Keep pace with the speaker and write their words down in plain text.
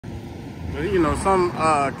You know, some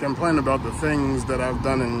complain about the things that I've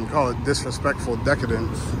done and call it disrespectful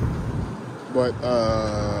decadence. But,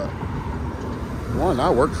 one, I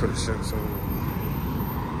work for the shit, so...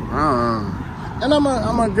 and I'm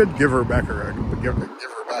a good giver-backer.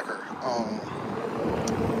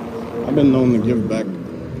 I've been known to give back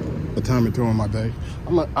a time or two in my day.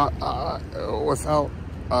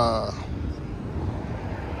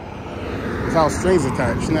 Without strings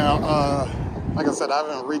attached. Now, like I said, I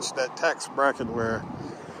haven't reached that tax bracket where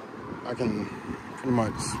I can pretty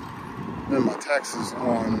much spend my taxes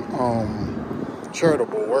on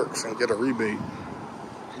charitable works and get a rebate.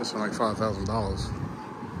 Just like $5,000.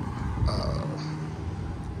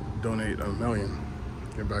 Donate $1 million,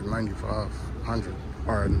 get back 9,500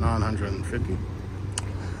 or 950.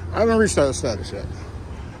 I haven't reached that status yet.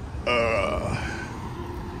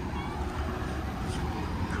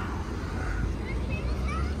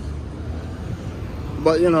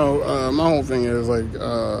 But you know, my whole thing is like,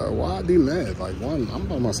 why be mad? Like, one, I'm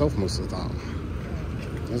by myself most of the time.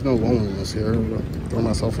 There's no loneliness here. I throw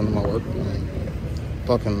myself into my work.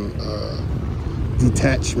 Fucking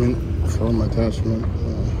detachment from attachment.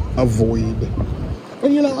 Avoid.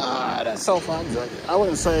 But you know, that's self-object. I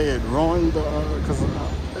wouldn't say it ruined, because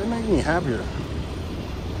it made me happier.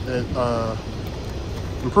 It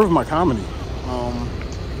improved my comedy.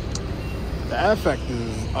 The affect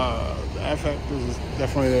is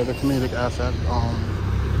definitely there. The comedic affect.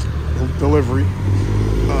 Delivery.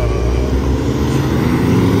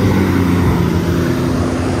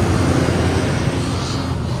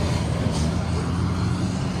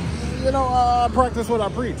 You know, I practice what I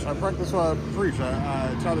preach. I try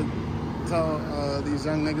to tell these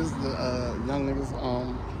young niggas,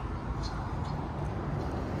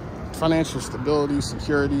 financial stability,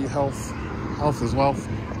 security, health. Health is wealth.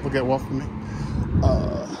 Look at wealth for me.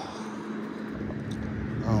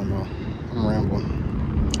 I don't know. I'm rambling.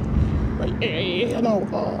 But you know,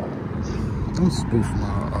 don't spoof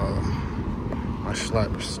my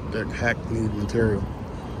slapstick hackneyed material.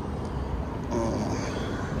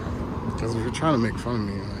 Because if you're trying to make fun of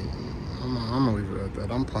me, like, I'm gonna leave it at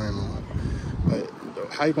that. I'm playing on it.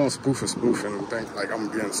 But how you gonna spoof a spoof and think like I'm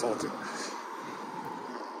being insulted?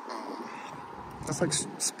 That's like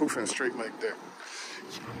spoofing straight like that.